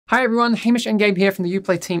Hi everyone, Hamish and Gabe here from the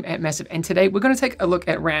Uplay team at Massive, and today we're going to take a look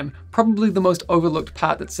at RAM, probably the most overlooked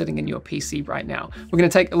part that's sitting in your PC right now. We're going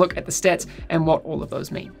to take a look at the stats and what all of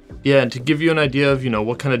those mean. Yeah, and to give you an idea of,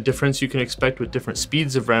 what kind of difference you can expect with different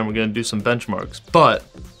speeds of RAM, we're going to do some benchmarks. But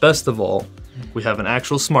best of all, we have an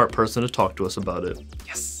actual smart person to talk to us about it.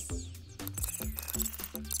 Yes.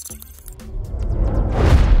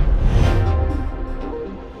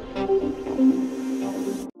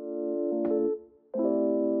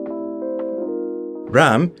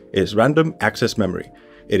 RAM is random access memory.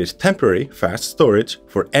 It is temporary, fast storage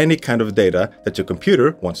for any kind of data that your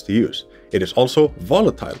computer wants to use. It is also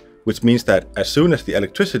volatile, which means that as soon as the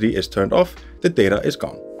electricity is turned off, the data is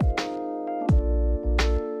gone.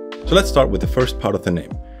 So let's start with the first part of the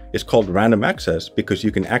name. It's called random access because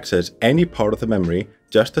you can access any part of the memory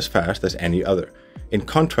just as fast as any other, in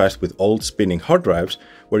contrast with old spinning hard drives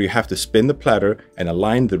where you have to spin the platter and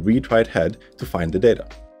align the read-write head to find the data.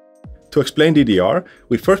 To explain DDR,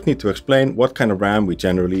 we first need to explain what kind of RAM we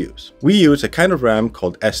generally use. We use a kind of RAM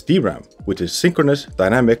called SDRAM, which is synchronous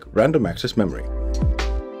dynamic random access memory.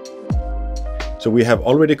 So we have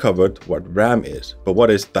already covered what RAM is, but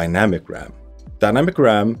what is dynamic RAM? Dynamic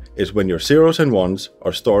RAM is when your zeros and ones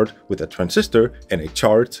are stored with a transistor and a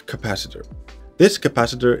charged capacitor. This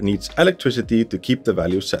capacitor needs electricity to keep the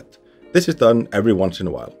value set. This is done every once in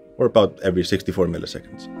a while, or about every 64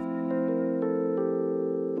 milliseconds.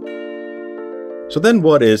 So then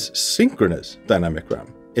what is synchronous dynamic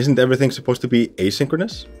RAM? Isn't everything supposed to be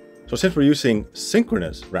asynchronous? So since we're using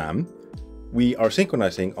synchronous RAM, we are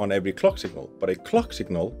synchronizing on every clock signal, but a clock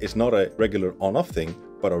signal is not a regular on-off thing,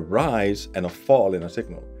 but a rise and a fall in a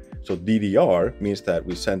signal. So DDR means that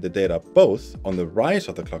we send the data both on the rise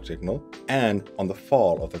of the clock signal and on the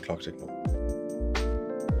fall of the clock signal.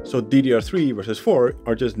 So DDR3 versus 4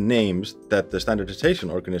 are just names that the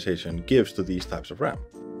standardization organization gives to these types of RAM.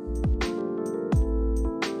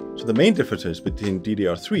 So the main differences between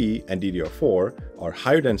DDR3 and DDR4 are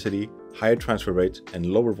higher density, higher transfer rates, and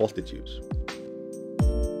lower voltage use.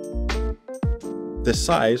 The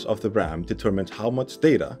size of the RAM determines how much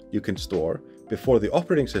data you can store before the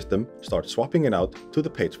operating system starts swapping it out to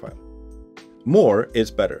the page file. More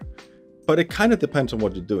is better, but it kind of depends on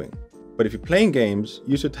what you're doing. But if you're playing games,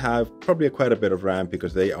 you should have probably quite a bit of RAM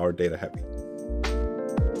because they are data heavy.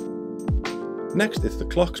 Next is the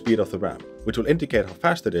clock speed of the RAM, which will indicate how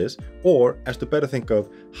fast it is, or as to better think of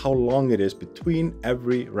how long it is between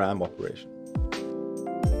every RAM operation.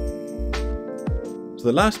 So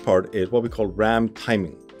the last part is what we call RAM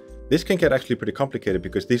timing. This can get actually pretty complicated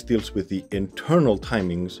because this deals with the internal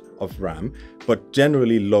timings of RAM, but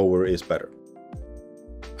generally lower is better.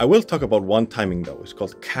 I will talk about one timing though. It's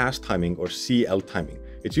called CAS timing or CL timing.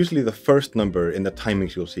 It's usually the first number in the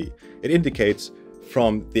timings you'll see. It indicates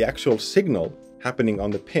from the actual signal happening on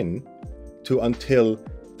the pin to until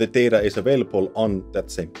the data is available on that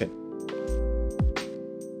same pin.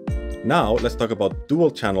 Now let's talk about dual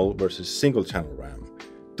channel versus single channel RAM.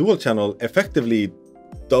 Dual channel effectively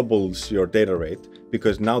doubles your data rate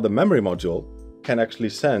because now the memory module can actually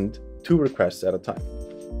send 2 requests at a time.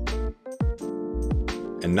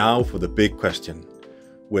 And now for the big question.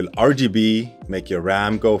 Will RGB make your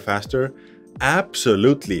RAM go faster?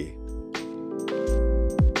 Absolutely.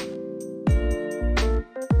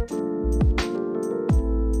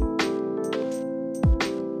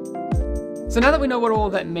 So now that we know what all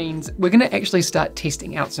of that means, we're going to actually start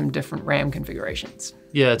testing out some different RAM configurations.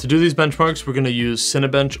 Yeah, to do these benchmarks, we're going to use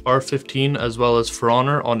Cinebench R15 as well as For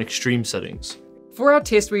Honor on extreme settings. For our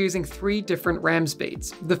test, we're using 3 different RAM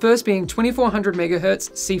speeds. The first being 2400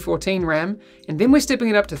 MHz C14 RAM, and then we're stepping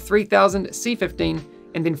it up to 3000 C15,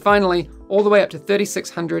 and then finally all the way up to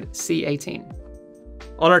 3600 C18.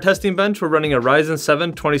 On our testing bench, we're running a Ryzen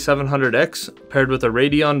 7 2700X paired with a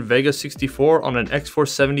Radeon Vega 64 on an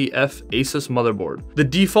X470F Asus motherboard. The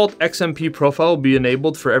default XMP profile will be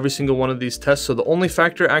enabled for every single one of these tests, so the only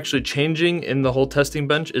factor actually changing in the whole testing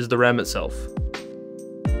bench is the RAM itself.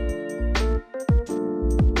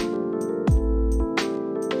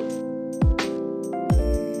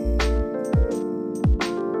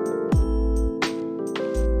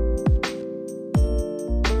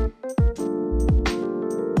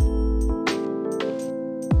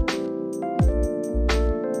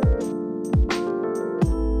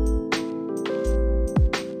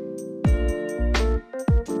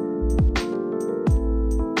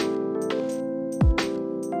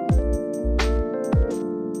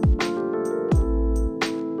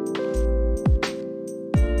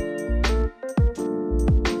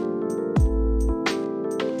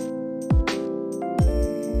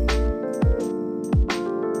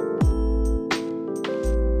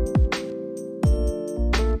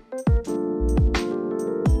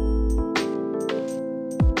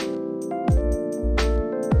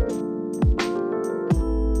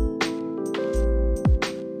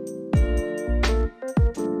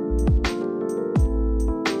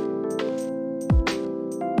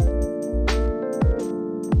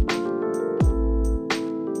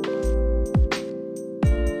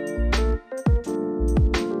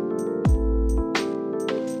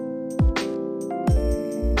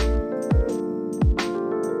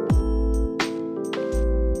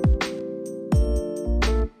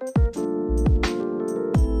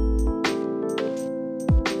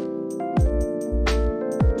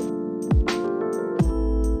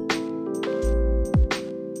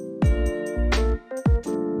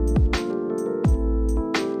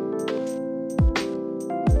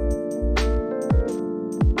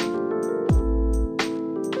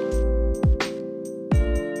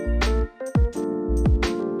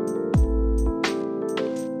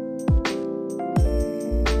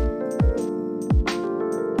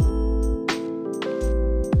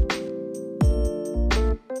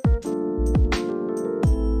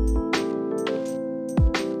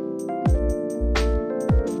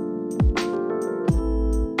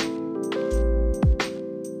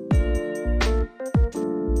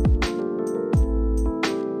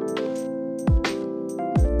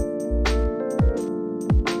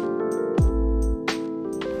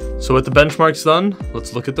 So with the benchmarks done,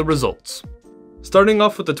 let's look at the results. Starting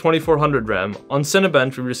off with the 2400 RAM, on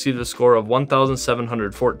Cinebench we received a score of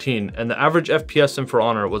 1714 and the average FPS in For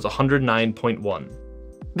Honor was 109.1.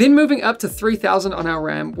 Then moving up to 3000 on our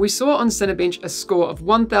RAM, we saw on Cinebench a score of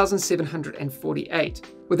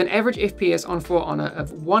 1748, with an average FPS on For Honor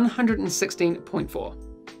of 116.4.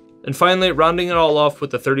 And finally, rounding it all off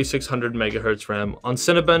with the 3600 MHz RAM, on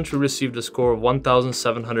Cinebench we received a score of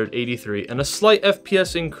 1783 and a slight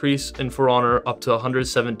FPS increase in For Honor up to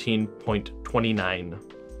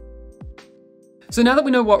 117.29. So now that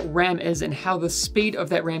we know what RAM is and how the speed of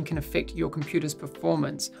that RAM can affect your computer's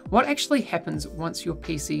performance, what actually happens once your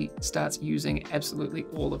PC starts using absolutely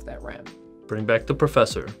all of that RAM? Bring back the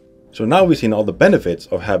professor. So now we've seen all the benefits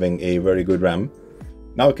of having a very good RAM.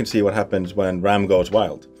 Now we can see what happens when RAM goes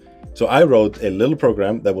wild. So I wrote a little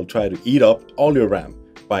program that will try to eat up all your RAM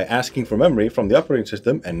by asking for memory from the operating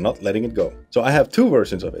system and not letting it go. So I have two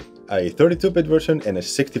versions of it, a 32-bit version and a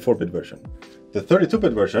 64-bit version. The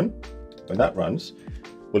 32-bit version, when that runs,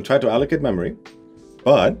 will try to allocate memory,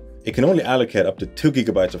 but it can only allocate up to 2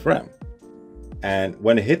 GB of RAM. And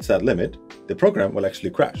when it hits that limit, the program will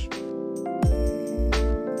actually crash.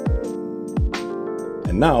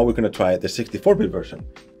 And now we're going to try the 64-bit version,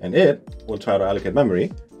 and it will try to allocate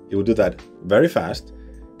memory. It will do that very fast,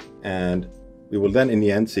 and we will then in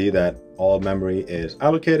the end see that all memory is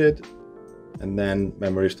allocated, and then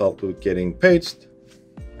memory starts getting paged,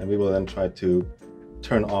 and we will then try to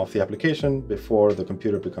turn off the application before the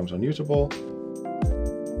computer becomes unusable.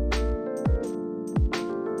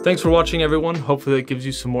 Thanks for watching, everyone. Hopefully that gives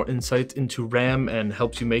you some more insight into RAM and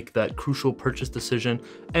helps you make that crucial purchase decision.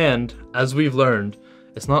 And as we've learned,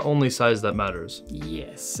 it's not only size that matters.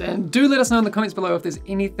 Yes, and do let us know in the comments below if there's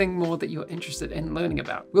anything more that you're interested in learning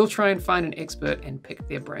about. We'll try and find an expert and pick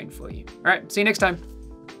their brain for you. All right, see you next time.